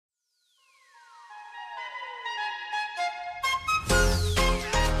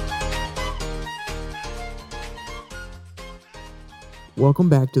Welcome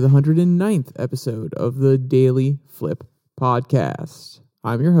back to the 109th episode of the DailyFlip podcast.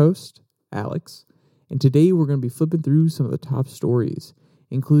 I'm your host, Alex, and today we're going to be flipping through some of the top stories,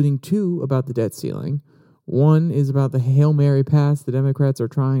 including two about the debt ceiling. One is about the Hail Mary pass the Democrats are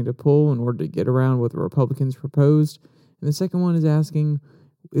trying to pull in order to get around what the Republicans proposed, and the second one is asking,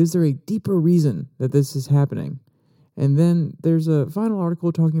 is there a deeper reason that this is happening? And then there's a final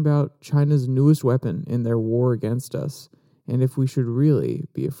article talking about China's newest weapon in their war against us, and if we should really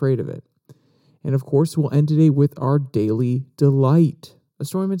be afraid of it. And of course, we'll end today with our Daily Delight, a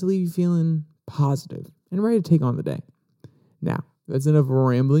story meant to leave you feeling positive and ready to take on the day. Now, that's enough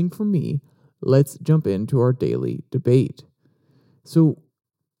rambling from me. Let's jump into our daily debate. So,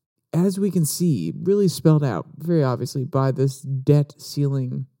 as we can see, really spelled out very obviously by this debt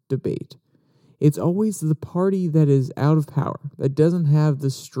ceiling debate, it's always the party that is out of power, that doesn't have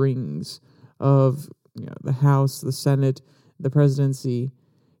the strings of the House, the Senate, the presidency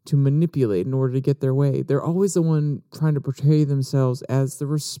to manipulate in order to get their way. They're always the one trying to portray themselves as the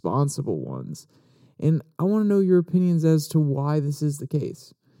responsible ones. And I want to know your opinions as to why this is the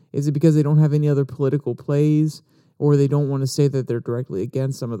case. Is it because they don't have any other political plays, or they don't want to say that they're directly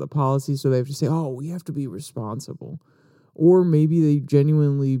against some of the policies, so they have to say, oh, we have to be responsible? Or maybe they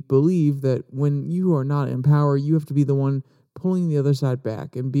genuinely believe that when you are not in power, you have to be the one pulling the other side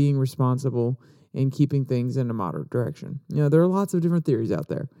back and being responsible and keeping things in a moderate direction. There are lots of different theories out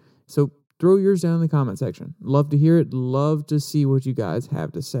there. So throw yours down in the comment section. Love to hear it. Love to see what you guys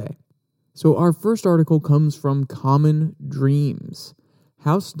have to say. So our first article comes from Common Dreams.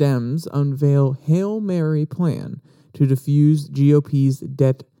 House Dems unveil Hail Mary plan to defuse GOP's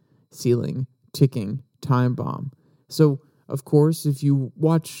debt ceiling ticking time bomb. So, of course, if you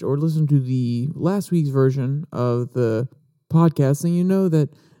watch or listen to the last week's version of the podcast, then you know that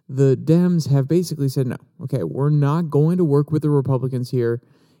the Dems have basically said, no, okay, we're not going to work with the Republicans here.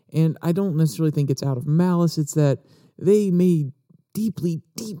 And I don't necessarily think it's out of malice. It's that they may deeply,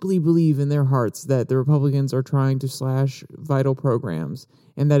 deeply believe in their hearts that the Republicans are trying to slash vital programs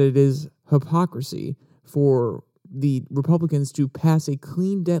and that it is hypocrisy for the Republicans to pass a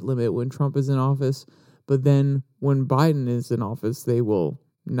clean debt limit when Trump is in office, but then when Biden is in office, they will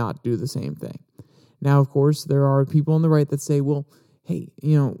not do the same thing. Now, of course, there are people on the right that say, well, hey,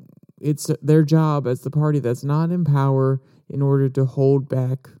 it's their job as the party that's not in power in order to hold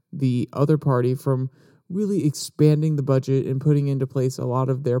back the other party from really expanding the budget and putting into place a lot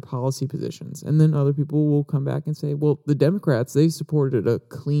of their policy positions. And then other people will come back and say, well, the Democrats, they supported a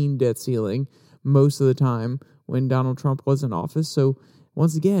clean debt ceiling most of the time when Donald Trump was in office. So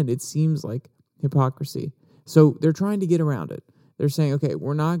once again, it seems like hypocrisy. So they're trying to get around it. They're saying, okay,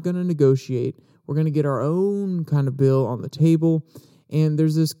 we're not going to negotiate. We're going to get our own kind of bill on the table. And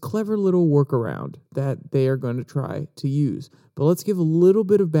there's this clever little workaround that they are going to try to use. But let's give a little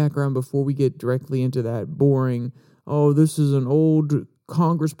bit of background before we get directly into that boring, oh, this is an old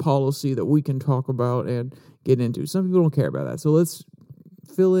Congress policy that we can talk about and get into. Some people don't care about that. So let's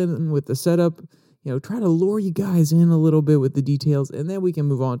fill in with the setup, try to lure you guys in a little bit with the details, and then we can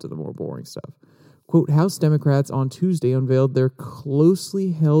move on to the more boring stuff. Quote, House Democrats on Tuesday unveiled their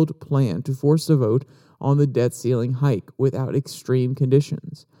closely held plan to force a vote on the debt ceiling hike without extreme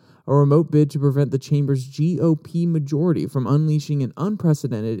conditions, a remote bid to prevent the chamber's GOP majority from unleashing an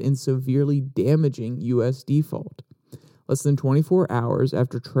unprecedented and severely damaging U.S. default. Less than 24 hours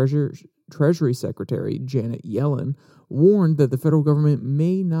after Treasury Secretary Janet Yellen warned that the federal government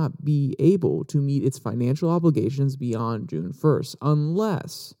may not be able to meet its financial obligations beyond June 1st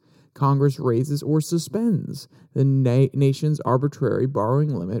unless Congress raises or suspends the nation's arbitrary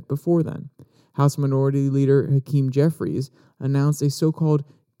borrowing limit before then. House Minority Leader Hakeem Jeffries announced a so-called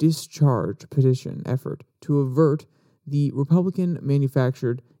discharge petition effort to avert the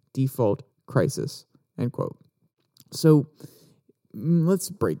Republican-manufactured default crisis, end quote. So let's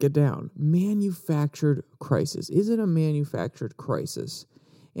break it down. Manufactured crisis. Is it a manufactured crisis?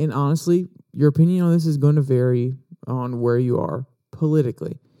 And honestly, your opinion on this is going to vary on where you are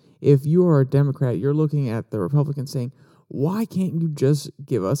politically. If you are a Democrat, you're looking at the Republicans saying, why can't you just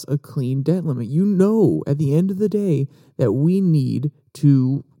give us a clean debt limit? At the end of the day that we need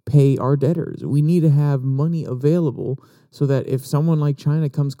to pay our debtors. We need to have money available so that if someone like China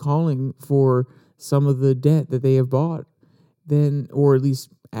comes calling for some of the debt that they have bought, then, or at least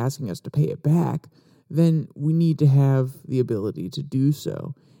asking us to pay it back, then we need to have the ability to do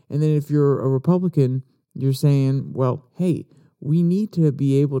so. And then if you're a Republican, you're saying, well, hey, we need to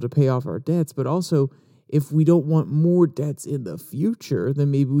be able to pay off our debts, but also if we don't want more debts in the future,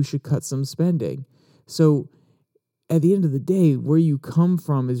 then maybe we should cut some spending. So at the end of the day, where you come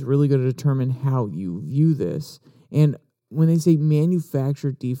from is really going to determine how you view this. And when they say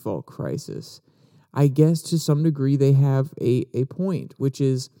manufactured default crisis, I guess to some degree they have a point, which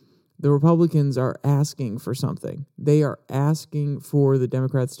is the Republicans are asking for something. They are asking for the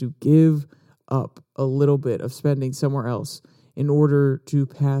Democrats to give up a little bit of spending somewhere else in order to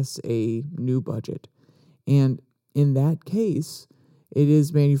pass a new budget. And in that case, it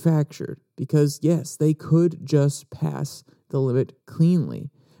is manufactured because, yes, they could just pass the limit cleanly.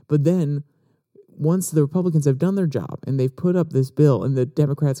 But then once the Republicans have done their job and they've put up this bill and the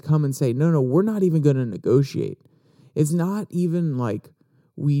Democrats come and say, no, we're not even going to negotiate. It's not even like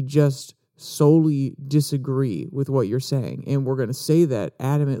we just solely disagree with what you're saying and we're going to say that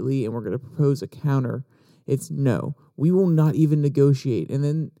adamantly and we're going to propose a counter. It's no, we will not even negotiate. And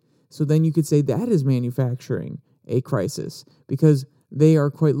then you could say that is manufacturing a crisis because they are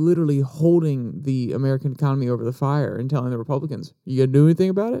quite literally holding the American economy over the fire and telling the Republicans, you going to do anything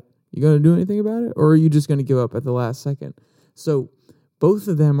about it? You going to do anything about it? Or are you just going to give up at the last second? So both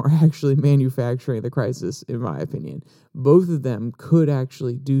of them are actually manufacturing the crisis, in my opinion. Both of them could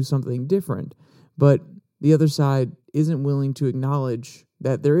actually do something different, but the other side isn't willing to acknowledge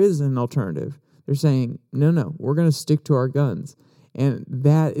that there is an alternative. They're saying, no, we're going to stick to our guns. And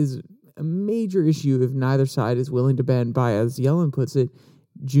that is a major issue if neither side is willing to bend by, as Yellen puts it,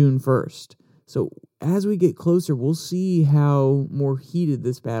 June 1st. So as we get closer, we'll see how more heated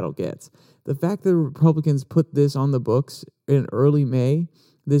this battle gets. The fact that the Republicans put this on the books in early May,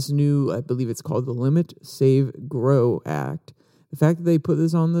 this new, I believe it's called the Limit, Save, Grow Act, the fact that they put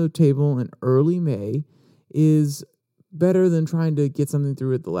this on the table in early May is better than trying to get something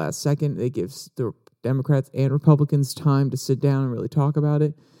through at the last second. It gives the Democrats and Republicans time to sit down and really talk about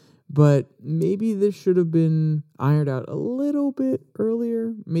it. But maybe this should have been ironed out a little bit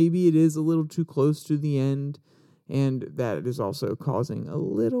earlier. Maybe it is a little too close to the end, and that is also causing a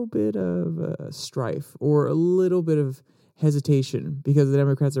little bit of strife or a little bit of hesitation because the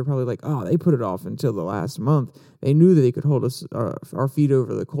Democrats are probably like, they put it off until the last month. They knew that they could hold us our feet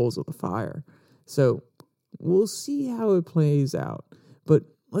over the coals of the fire. So we'll see how it plays out. But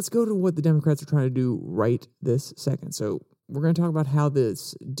let's go to what the Democrats are trying to do right this second. So we're going to talk about how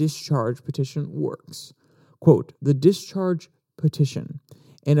this discharge petition works. Quote, the discharge petition,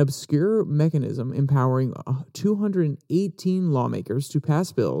 an obscure mechanism empowering 218 lawmakers to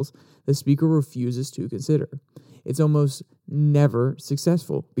pass bills the Speaker refuses to consider. It's almost never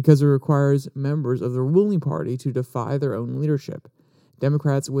successful because it requires members of the ruling party to defy their own leadership.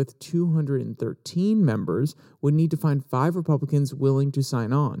 Democrats with 213 members would need to find 5 Republicans willing to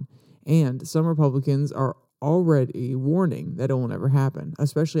sign on, and some Republicans are already warning that it will never happen,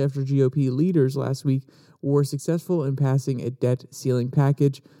 especially after GOP leaders last week were successful in passing a debt ceiling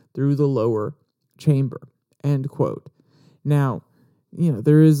package through the lower chamber, end quote. Now,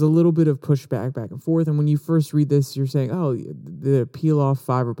 there is a little bit of pushback back and forth, and when you first read this, you're saying, the peel off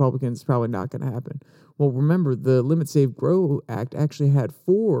 5 Republicans is probably not going to happen. Well, remember, the Limit, Save, Grow Act actually had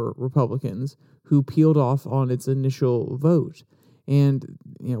 4 Republicans who peeled off on its initial vote. And,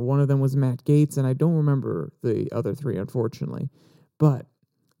 one of them was Matt Gaetz, and I don't remember the other 3, unfortunately. But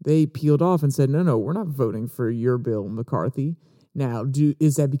they peeled off and said, no, we're not voting for your bill, McCarthy. Now,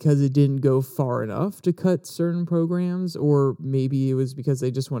 is that because it didn't go far enough to cut certain programs? Or maybe it was because they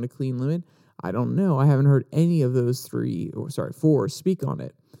just want a clean limit? I don't know. I haven't heard any of those 4 speak on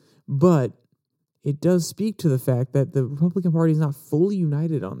it. But it does speak to the fact that the Republican Party is not fully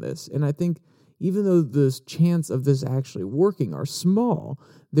united on this. And I think even though the chance of this actually working are small,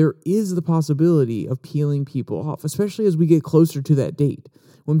 there is the possibility of peeling people off, especially as we get closer to that date.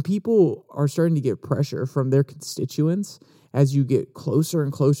 When people are starting to get pressure from their constituents, as you get closer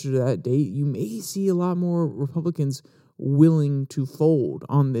and closer to that date, you may see a lot more Republicans willing to fold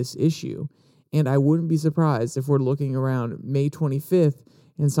on this issue. And I wouldn't be surprised if we're looking around May 25th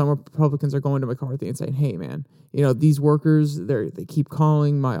and some Republicans are going to McCarthy and saying, hey, man, these workers, they keep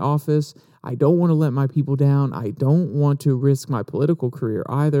calling my office. I don't want to let my people down. I don't want to risk my political career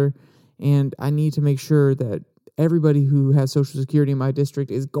either. And I need to make sure that everybody who has Social Security in my district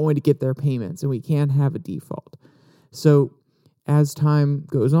is going to get their payments, and we can't have a default. So as time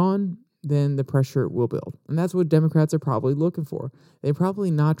goes on, then the pressure will build. And that's what Democrats are probably looking for. They're probably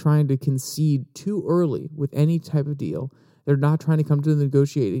not trying to concede too early with any type of deal. They're not trying to come to the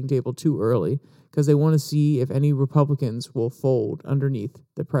negotiating table too early because they want to see if any Republicans will fold underneath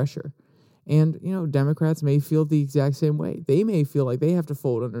the pressure. And, Democrats may feel the exact same way. They may feel like they have to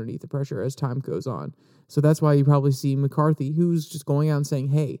fold underneath the pressure as time goes on. So that's why you probably see McCarthy, who's just going out and saying,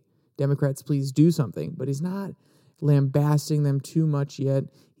 hey, Democrats, please do something. But he's not lambasting them too much yet.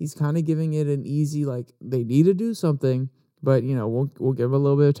 He's kind of giving it an easy, they need to do something, But, we'll give him a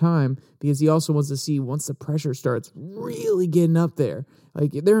little bit of time because he also wants to see once the pressure starts really getting up there.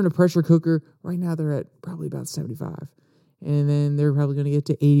 Like, they're in a pressure cooker. Right now they're at probably about 75. And then they're probably going to get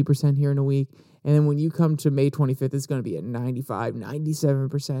to 80% here in a week. And then when you come to May 25th, it's going to be at 95,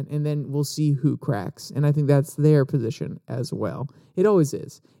 97%. And then we'll see who cracks. And I think that's their position as well. It always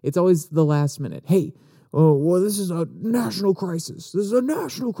is. It's always the last minute. Hey, oh, well, this is a national crisis. This is a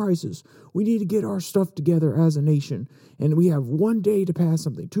national crisis. We need to get our stuff together as a nation. And we have 1 day to pass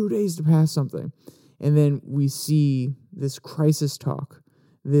something, 2 days to pass something. And then we see this crisis talk,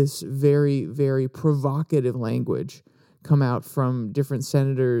 this very, very provocative language come out from different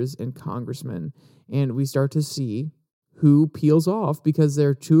senators and congressmen. And we start to see who peels off because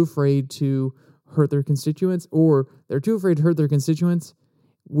they're too afraid to hurt their constituents, or they're too afraid to hurt their constituents,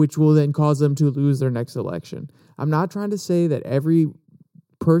 which will then cause them to lose their next election. I'm not trying to say that every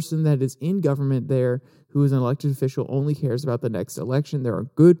person that is in government there who is an elected official only cares about the next election. There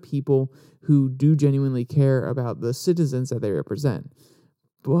are good people who do genuinely care about the citizens that they represent.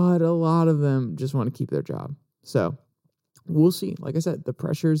 But a lot of them just want to keep their job. So we'll see. Like I said, the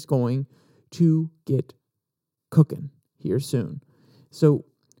pressure is going to get cooking here soon. So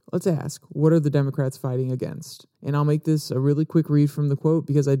let's ask, what are the Democrats fighting against? And I'll make this a really quick read from the quote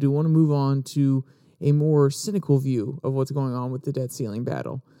because I do want to move on to a more cynical view of what's going on with the debt ceiling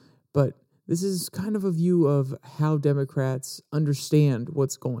battle. But this is kind of a view of how Democrats understand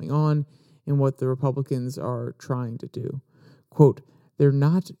what's going on and what the Republicans are trying to do. Quote, "They're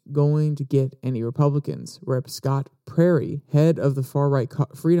not going to get any Republicans," Rep. Scott Prairie, head of the far-right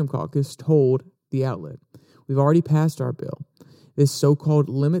Freedom Caucus, told the outlet. "We've already passed our bill. This so-called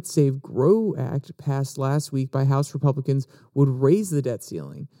Limit Save Grow Act passed last week by House Republicans would raise the debt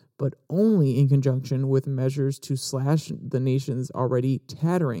ceiling, but only in conjunction with measures to slash the nation's already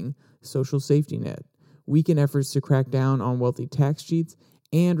tattering social safety net, weaken efforts to crack down on wealthy tax cheats,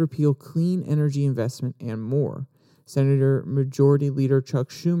 and repeal clean energy investment and more." Senator Majority Leader Chuck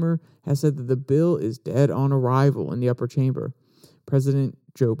Schumer has said that the bill is dead on arrival in the upper chamber. President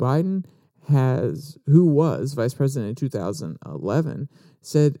Joe Biden, who was vice president in 2011,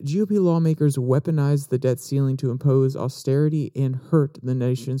 said GOP lawmakers weaponized the debt ceiling to impose austerity and hurt the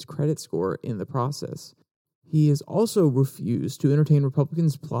nation's credit score in the process. He has also refused to entertain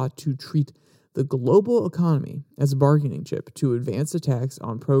Republicans' plot to treat the global economy as a bargaining chip to advance attacks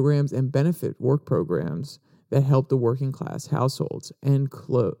on programs and benefit work programs that help the working class households, end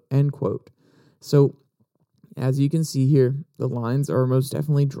quote. So, as you can see here, the lines are most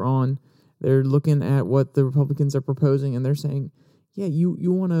definitely drawn. They're looking at what the Republicans are proposing, and they're saying, yeah,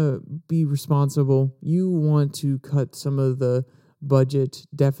 you want to be responsible. You want to cut some of the budget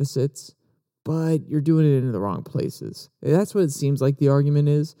deficits, but you're doing it in the wrong places. That's what it seems like the argument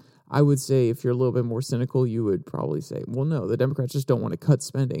is. I would say if you're a little bit more cynical, you would probably say, well, no, the Democrats just don't want to cut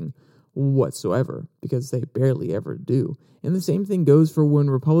spending whatsoever because they barely ever do. And the same thing goes for when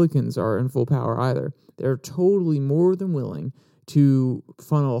Republicans are in full power either. They're totally more than willing to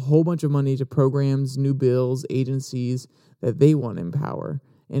funnel a whole bunch of money to programs, new bills, agencies that they want in power.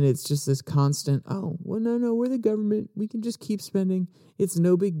 And it's just this constant, oh, well, no, we're the government. We can just keep spending. It's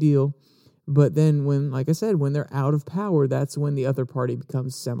no big deal. But then when, like I said, when they're out of power, that's when the other party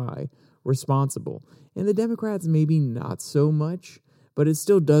becomes semi-responsible. And the Democrats, maybe not so much, but it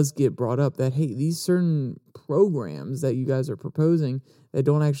still does get brought up that, hey, these certain programs that you guys are proposing that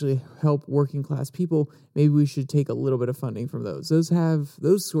don't actually help working class people, maybe we should take a little bit of funding from those.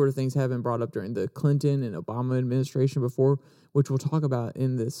 Those sort of things have been brought up during the Clinton and Obama administration before, which we'll talk about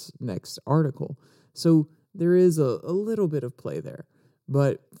in this next article. So there is a little bit of play there.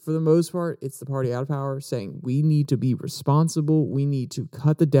 But for the most part, it's the party out of power saying we need to be responsible. We need to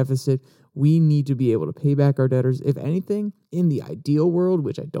cut the deficit. We need to be able to pay back our debtors. If anything, in the ideal world,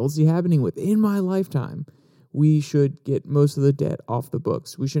 which I don't see happening within my lifetime, we should get most of the debt off the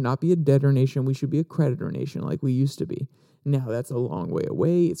books. We should not be a debtor nation. We should be a creditor nation like we used to be. Now, that's a long way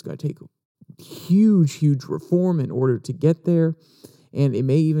away. It's going to take huge reform in order to get there. And it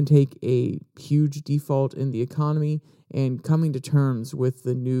may even take a huge default in the economy and coming to terms with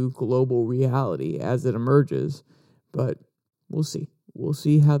the new global reality as it emerges. But we'll see. We'll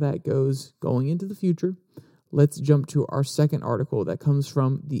see how that goes going into the future. Let's jump to our second article that comes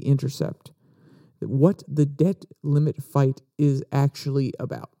from The Intercept. What the debt limit fight is actually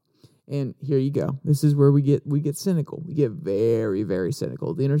about. And here you go. This is where we get cynical. We get very, very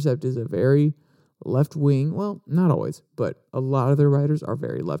cynical. The Intercept is a very left-wing, well, not always, but a lot of their writers are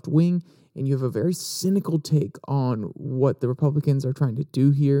very left-wing, and you have a very cynical take on what the Republicans are trying to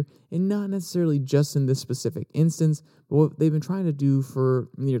do here, and not necessarily just in this specific instance, but what they've been trying to do for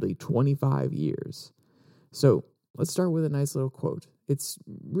nearly 25 years. So let's start with a nice little quote. It's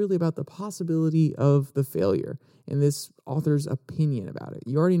really about the possibility of the failure and this author's opinion about it.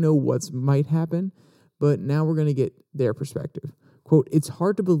 You already know what might happen, but now we're going to get their perspective. Quote, "It's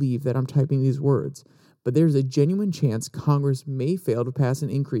hard to believe that I'm typing these words, but there's a genuine chance Congress may fail to pass an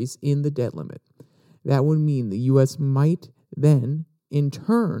increase in the debt limit. That would mean the U.S. might then, in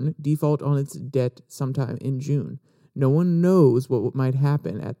turn, default on its debt sometime in June. No one knows what might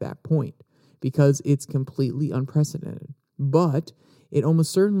happen at that point because it's completely unprecedented. But it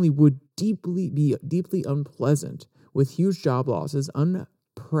almost certainly would be deeply unpleasant with huge job losses,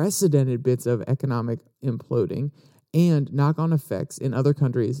 unprecedented bits of economic imploding, and knock-on effects in other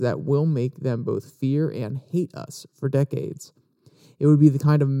countries that will make them both fear and hate us for decades. It would be the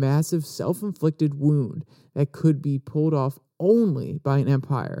kind of massive self-inflicted wound that could be pulled off only by an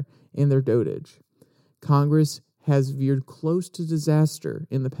empire in their dotage. Congress has veered close to disaster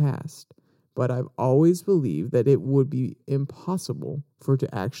in the past, but I've always believed that it would be impossible for it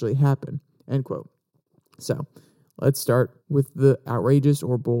to actually happen." End quote. So let's start with the outrageous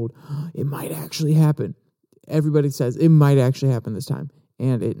or bold. It might actually happen. Everybody says it might actually happen this time,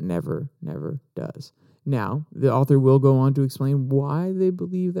 and it never does. Now, the author will go on to explain why they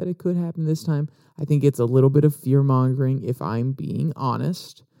believe that it could happen this time. I think it's a little bit of fear-mongering if I'm being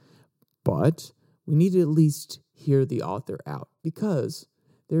honest, but we need to at least hear the author out because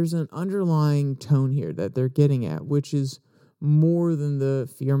there's an underlying tone here that they're getting at, which is more than the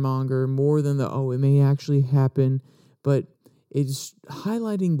fear-monger, more than the, it may actually happen, but it's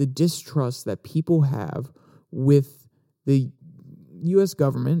highlighting the distrust that people have with the U.S.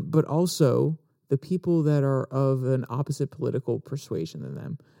 government, but also the people that are of an opposite political persuasion than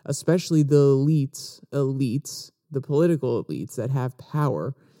them, especially the elites, the political elites that have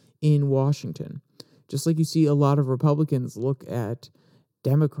power in Washington. Just like you see a lot of Republicans look at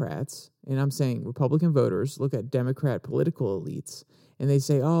Democrats, and I'm saying Republican voters look at Democrat political elites, and they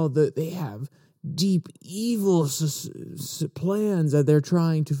say, they have deep evil plans that they're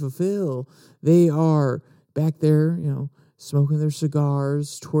trying to fulfill. They are back there, smoking their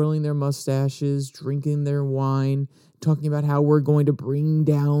cigars, twirling their mustaches, drinking their wine, talking about how we're going to bring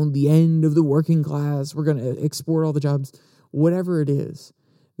down the end of the working class. We're going to export all the jobs, whatever it is.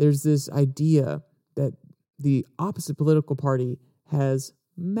 There's this idea that the opposite political party has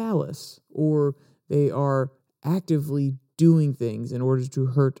malice, or they are actively doing things in order to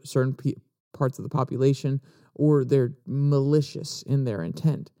hurt certain parts of the population, or they're malicious in their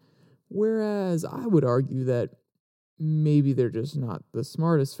intent. Whereas I would argue that maybe they're just not the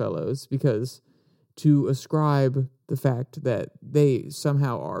smartest fellows, because to ascribe the fact that they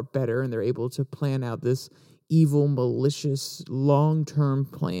somehow are better and they're able to plan out this evil, malicious, long-term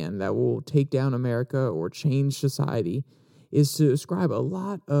plan that will take down America or change society is to ascribe a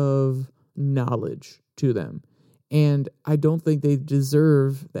lot of knowledge to them. And I don't think they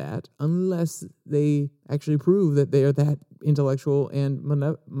deserve that unless they actually prove that they are that intellectual and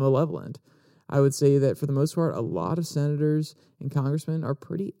malevolent. I would say that for the most part, a lot of senators and congressmen are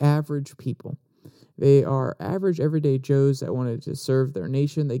pretty average people. They are average, everyday Joes that wanted to serve their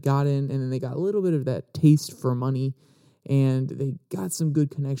nation. They got in, and then they got a little bit of that taste for money, and they got some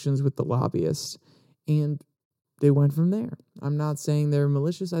good connections with the lobbyists, and they went from there. I'm not saying they're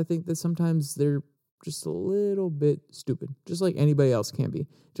malicious. I think that sometimes they're just a little bit stupid, just like anybody else can be,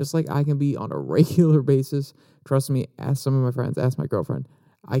 just like I can be on a regular basis. Trust me, ask some of my friends, ask my girlfriend.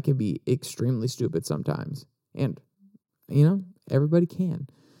 I can be extremely stupid sometimes, and, everybody can.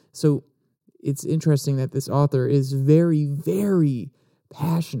 So it's interesting that this author is very, very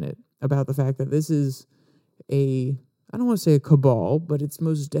passionate about the fact that this is I don't want to say a cabal, but it's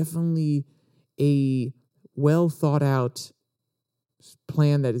most definitely a well thought out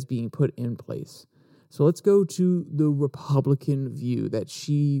plan that is being put in place. So let's go to the Republican view that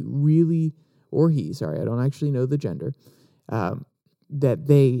she really, or he, sorry, I don't actually know the gender, that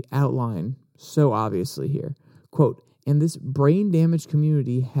they outline so obviously here. Quote, "And this brain-damaged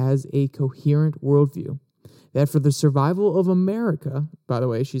community has a coherent worldview that for the survival of America," by the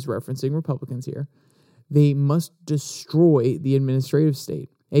way, she's referencing Republicans here, "they must destroy the administrative state,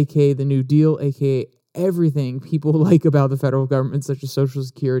 aka the New Deal, aka everything people like about the federal government, such as Social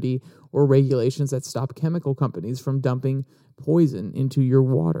Security or regulations that stop chemical companies from dumping poison into your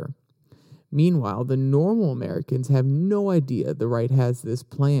water. Meanwhile, the normal Americans have no idea the right has this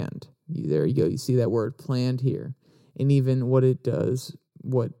planned." There you go. You see that word planned here. And even what it does,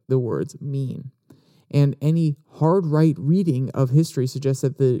 what the words mean. And any hard right reading of history suggests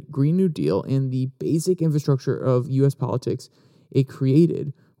that the Green New Deal and the basic infrastructure of U.S. politics it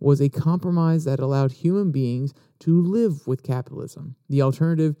created was a compromise that allowed human beings to live with capitalism. The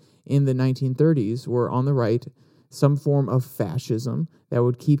alternative in the 1930s were on the right some form of fascism that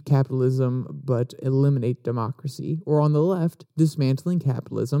would keep capitalism but eliminate democracy, or on the left, dismantling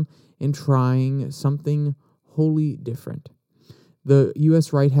capitalism and trying something wholly different. The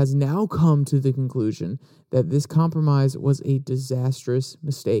U.S. right has now come to the conclusion that this compromise was a disastrous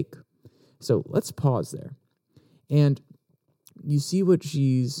mistake. So let's pause there. And you see what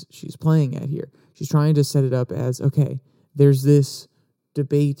she's playing at here. She's trying to set it up as, okay, there's this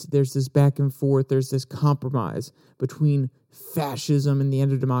debate, there's this back and forth, there's this compromise between fascism and the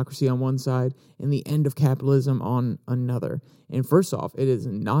end of democracy on one side and the end of capitalism on another. And first off, it is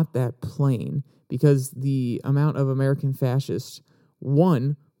not that plain, because the amount of American fascists,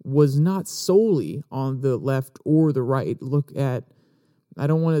 one, was not solely on the left or the right. Look at, I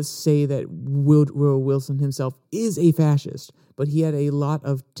don't want to say that Woodrow Wilson himself is a fascist, but he had a lot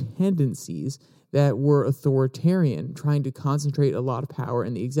of tendencies that were authoritarian, trying to concentrate a lot of power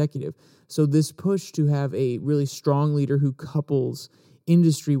in the executive. So this push to have a really strong leader who couples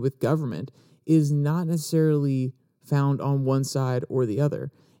industry with government is not necessarily found on one side or the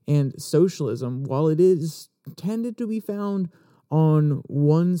other. And socialism, while it is tended to be found on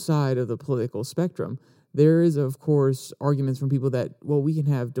one side of the political spectrum, there is, of course, arguments from people that, well, we can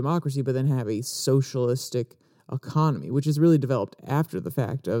have democracy, but then have a socialistic economy, which is really developed after the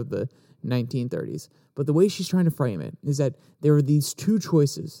fact of the 1930s. But the way she's trying to frame it is that there were these two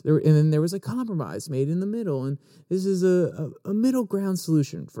choices, and then there was a compromise made in the middle, and this is a middle ground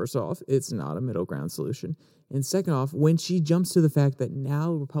solution. First off, it's not a middle ground solution. And second off, when she jumps to the fact that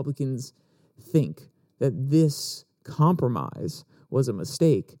now Republicans think that this compromise was a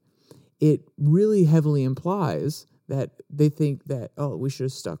mistake, it really heavily implies that they think that, oh, we should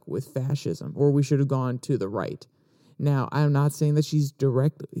have stuck with fascism, or we should have gone to the right. Now, I'm not saying that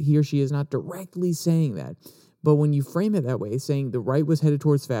he or she is not directly saying that, but when you frame it that way, saying the right was headed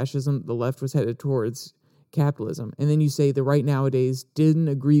towards fascism, the left was headed towards capitalism, and then you say the right nowadays didn't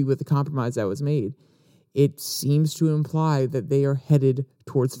agree with the compromise that was made, it seems to imply that they are headed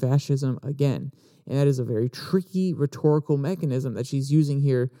towards fascism again. And that is a very tricky rhetorical mechanism that she's using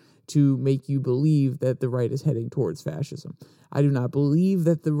here to make you believe that the right is heading towards fascism. I do not believe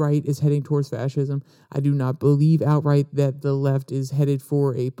that the right is heading towards fascism. I do not believe outright that the left is headed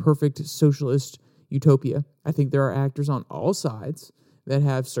for a perfect socialist utopia. I think there are actors on all sides that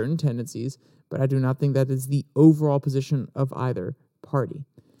have certain tendencies, but I do not think that is the overall position of either party.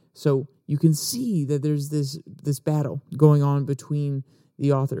 So you can see that there's this battle going on between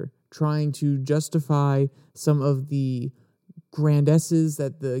the author trying to justify some of the grandesses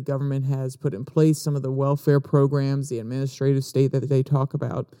that the government has put in place, some of the welfare programs, the administrative state that they talk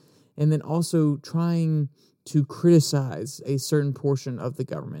about, and then also trying to criticize a certain portion of the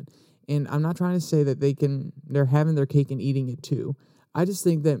government. And I'm not trying to say that they're having their cake and eating it too. I just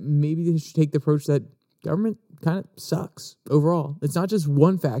think that maybe they should take the approach that government kind of sucks overall. It's not just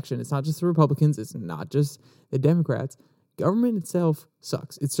one faction. It's not just the Republicans. It's not just the Democrats. Government itself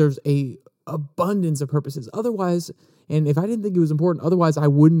sucks. It serves a abundance of purposes. Otherwise, and if I didn't think it was important, otherwise I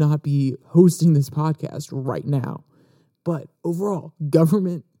would not be hosting this podcast right now. But overall,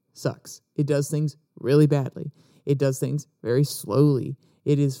 government sucks. It does things really badly. It does things very slowly.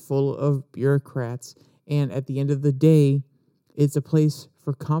 It is full of bureaucrats. And at the end of the day, it's a place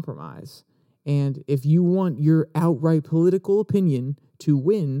for compromise. And if you want your outright political opinion to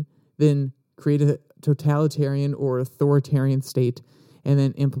win, then create a totalitarian or authoritarian state and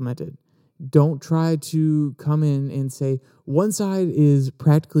then implement it. Don't try to come in and say one side is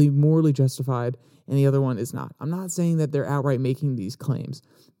practically morally justified and the other one is not. I'm not saying that they're outright making these claims,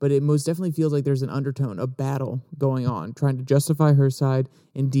 but it most definitely feels like there's an undertone, a battle going on, trying to justify her side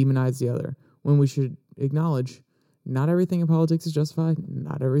and demonize the other, when we should acknowledge not everything in politics is justified,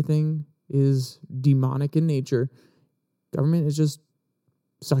 not everything is demonic in nature. Government is just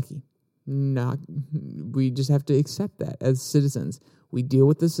sucky. We just have to accept that as citizens. We deal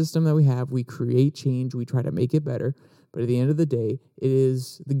with the system that we have. We create change. We try to make it better. But at the end of the day, it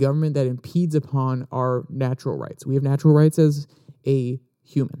is the government that impedes upon our natural rights. We have natural rights as a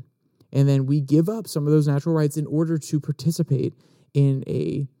human. And then we give up some of those natural rights in order to participate in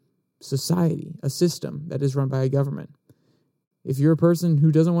a society, a system that is run by a government. If you're a person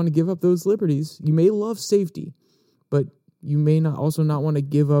who doesn't want to give up those liberties, you may love safety, but you may not want to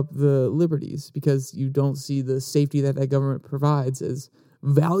give up the liberties because you don't see the safety that government provides as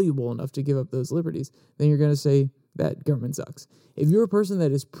valuable enough to give up those liberties. Then you're going to say that government sucks. If you're a person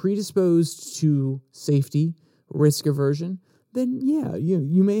that is predisposed to safety, risk aversion, then yeah,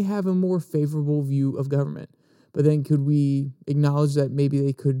 you may have a more favorable view of government. But then could we acknowledge that maybe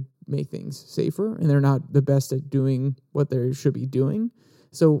they could make things safer and they're not the best at doing what they should be doing?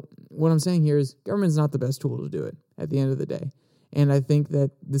 So what I'm saying here is government's not the best tool to do it at the end of the day. And I think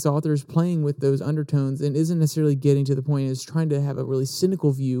that this author is playing with those undertones and isn't necessarily getting to the point, is trying to have a really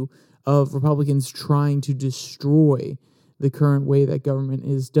cynical view of Republicans trying to destroy the current way that government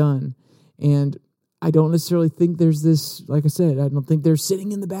is done. And I don't necessarily think there's this, like I said, I don't think they're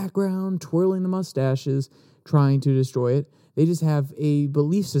sitting in the background, twirling the mustaches, trying to destroy it. They just have a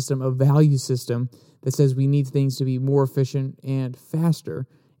belief system, a value system that says we need things to be more efficient and faster.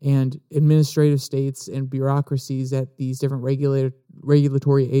 And administrative states and bureaucracies at these different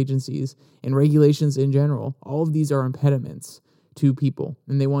regulatory agencies and regulations in general, all of these are impediments to people,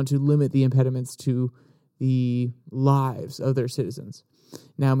 and they want to limit the impediments to the lives of their citizens.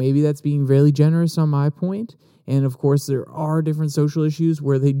 Now, maybe that's being really generous on my point, and of course there are different social issues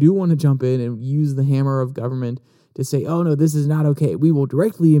where they do want to jump in and use the hammer of government to say, oh no, this is not okay. We will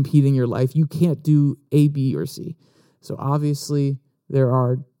directly impede in your life. You can't do A, B, or C. So obviously there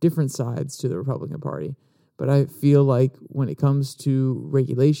are different sides to the Republican Party, but I feel like when it comes to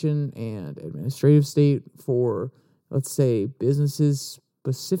regulation and administrative state for, let's say, businesses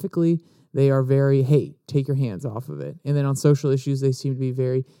specifically, they are very, hey, take your hands off of it. And then on social issues, they seem to be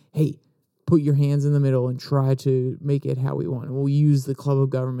very, hey, put your hands in the middle and try to make it how we want. And we'll use the club of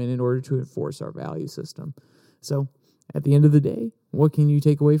government in order to enforce our value system. So at the end of the day, what can you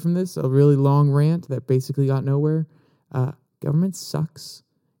take away from this? A really long rant that basically got nowhere. Government sucks,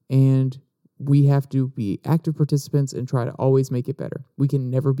 and we have to be active participants and try to always make it better. We can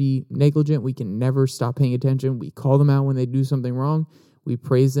never be negligent. We can never stop paying attention. We call them out when they do something wrong. We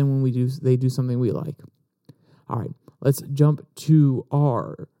praise them when they do something we like. All right, let's jump to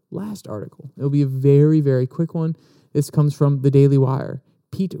our last article. It'll be a very, very quick one. This comes from the Daily Wire.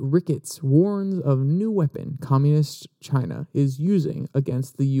 Pete Ricketts warns of new weapon communist China is using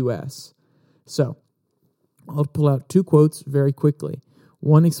against the U.S. So, I'll pull out two quotes very quickly.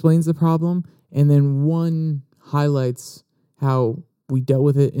 One explains the problem, and then one highlights how we dealt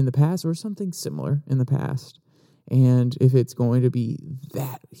with it in the past or something similar in the past, and if it's going to be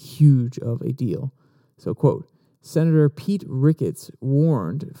that huge of a deal. So, quote, Senator Pete Ricketts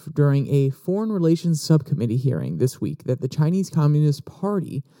warned during a Foreign Relations Subcommittee hearing this week that the Chinese Communist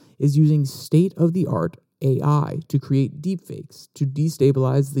Party is using state-of-the-art AI to create deepfakes to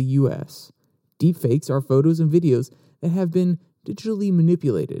destabilize the U.S. Deepfakes are photos and videos that have been digitally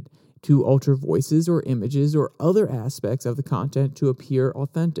manipulated to alter voices or images or other aspects of the content to appear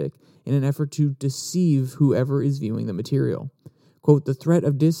authentic in an effort to deceive whoever is viewing the material. Quote, the threat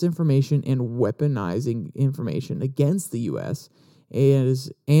of disinformation and weaponizing information against the U.S.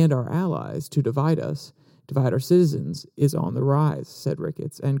 and our allies to divide our citizens, is on the rise, said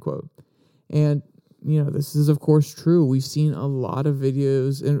Ricketts, end quote. And this is, of course, true. We've seen a lot of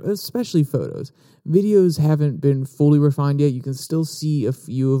videos, and especially photos. Videos haven't been fully refined yet. You can still see a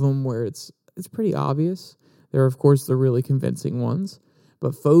few of them where it's pretty obvious. There are, of course, the really convincing ones.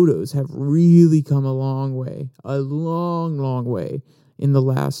 But photos have really come a long way in the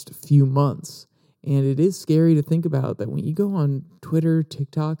last few months. And it is scary to think about that when you go on Twitter,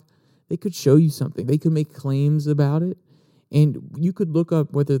 TikTok, they could show you something. They could make claims about it. And you could look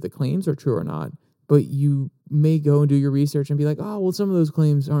up whether the claims are true or not. But you may go and do your research and be like, oh, well, some of those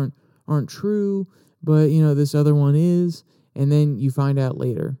claims aren't true, but, this other one is. And then you find out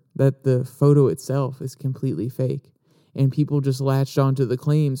later that the photo itself is completely fake. And people just latched onto the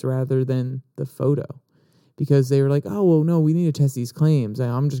claims rather than the photo. Because they were like, oh, well, no, we need to test these claims.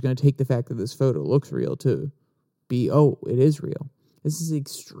 I'm just going to take the fact that this photo looks real to be, oh, it is real. This is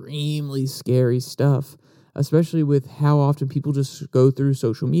extremely scary stuff. Especially with how often people just go through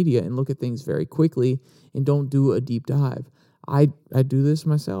social media and look at things very quickly and don't do a deep dive. I do this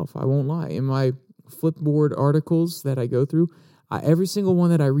myself. I won't lie. In my Flipboard articles that I go through, every single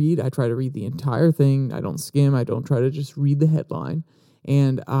one that I read, I try to read the entire thing. I don't skim. I don't try to just read the headline.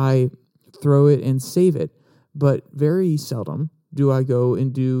 And I throw it and save it. But very seldom do I go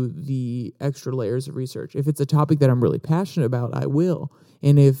and do the extra layers of research. If it's a topic that I'm really passionate about, I will.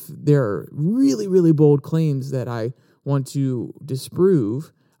 And if there are really, really bold claims that I want to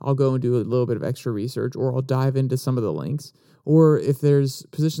disprove, I'll go and do a little bit of extra research, or I'll dive into some of the links. Or if there's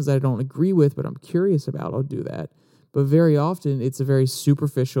positions that I don't agree with, but I'm curious about, I'll do that. But very often, it's a very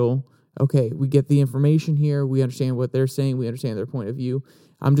superficial, okay, we get the information here, we understand what they're saying, we understand their point of view.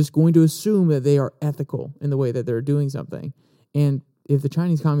 I'm just going to assume that they are ethical in the way that they're doing something. And if the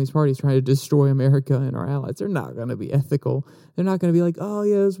Chinese Communist Party is trying to destroy America and our allies, they're not going to be ethical. They're not going to be like, oh,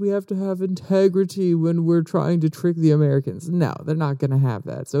 yes, we have to have integrity when we're trying to trick the Americans. No, they're not going to have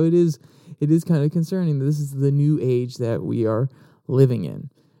that. So it is kind of concerning that this is the new age that we are living in.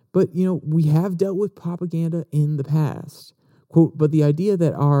 But, we have dealt with propaganda in the past. Quote, but the idea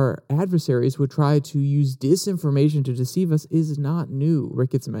that our adversaries would try to use disinformation to deceive us is not new,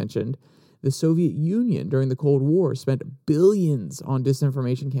 Ricketts mentioned. The Soviet Union during the Cold War spent billions on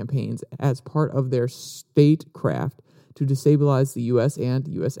disinformation campaigns as part of their statecraft to destabilize the U.S. and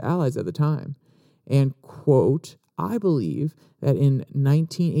U.S. allies at the time. And, quote, I believe that in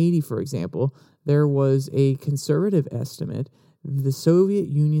 1980, for example, there was a conservative estimate. The Soviet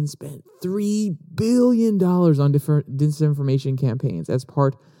Union spent $3 billion on different disinformation campaigns as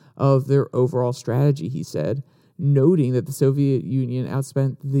part of their overall strategy, he said, noting that the Soviet Union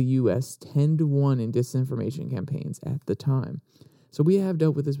outspent the U.S. 10-1 in disinformation campaigns at the time. So we have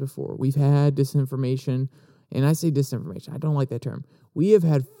dealt with this before. We've had disinformation, and I say disinformation, I don't like that term. We have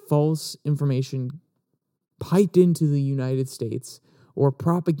had false information piped into the United States or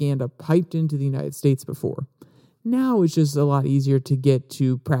propaganda piped into the United States before. Now it's just a lot easier to get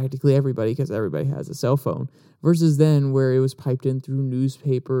to practically everybody because everybody has a cell phone versus then where it was piped in through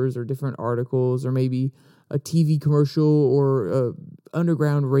newspapers or different articles or maybe a TV commercial or a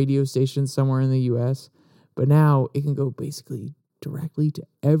underground radio station somewhere in the U.S. But now it can go basically directly to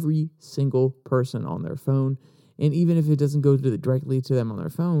every single person on their phone. And even if it doesn't go directly to them on their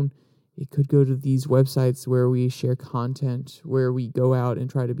phone, it could go to these websites where we share content, where we go out and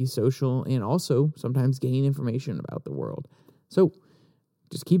try to be social and also sometimes gain information about the world. So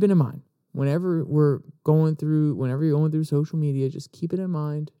just keep it in mind. Whenever you're going through social media, just keep it in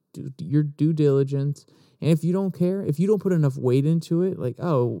mind. Do your due diligence. And if you don't care, if you don't put enough weight into it, like,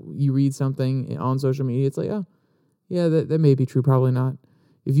 oh, you read something on social media, it's like, oh, yeah, that may be true, probably not.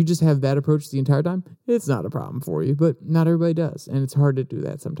 If you just have that approach the entire time, it's not a problem for you, but not everybody does. And it's hard to do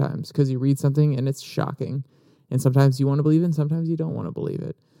that sometimes because you read something and it's shocking. And sometimes you want to believe it and sometimes you don't want to believe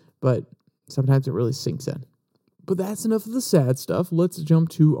it. But sometimes it really sinks in. But that's enough of the sad stuff. Let's jump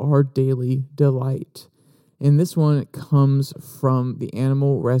to our daily delight. And this one comes from the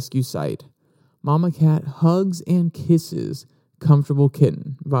animal rescue site. Mama cat hugs and kisses comfortable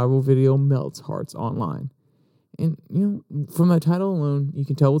kitten. Viral video melts hearts online. And, from that title alone, you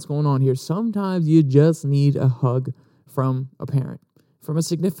can tell what's going on here. Sometimes you just need a hug from a parent. From a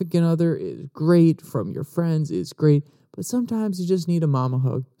significant other is great. From your friends is great. But sometimes you just need a mama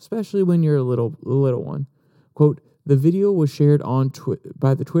hug, especially when you're a little one. Quote, the video was shared on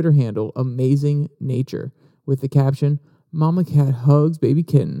by the Twitter handle Amazing Nature with the caption, Mama cat hugs baby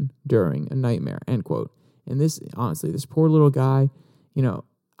kitten during a nightmare, end quote. And this poor little guy,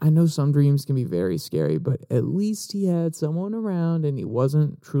 I know some dreams can be very scary, but at least he had someone around and he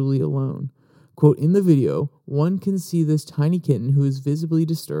wasn't truly alone. Quote, in the video, one can see this tiny kitten who is visibly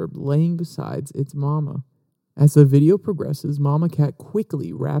disturbed laying beside its mama. As the video progresses, Mama cat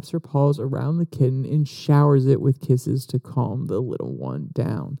quickly wraps her paws around the kitten and showers it with kisses to calm the little one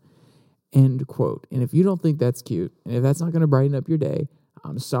down. End quote. And if you don't think that's cute, and if that's not going to brighten up your day,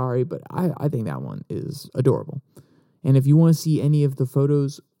 I'm sorry, but I think that one is adorable. And if you want to see any of the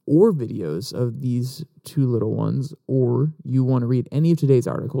photos or videos of these two little ones, or you want to read any of today's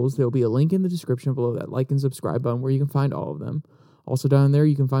articles, there'll be a link in the description below that like and subscribe button where you can find all of them. Also down there,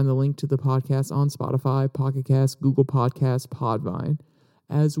 you can find the link to the podcast on Spotify, Pocket Cast, Google Podcasts, Podvine,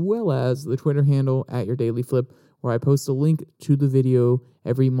 as well as the Twitter handle @YourDailyFlip, where I post a link to the video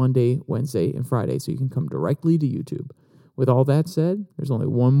every Monday, Wednesday, and Friday, so you can come directly to YouTube. With all that said, there's only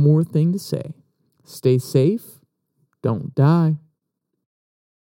one more thing to say. Stay safe. Don't die.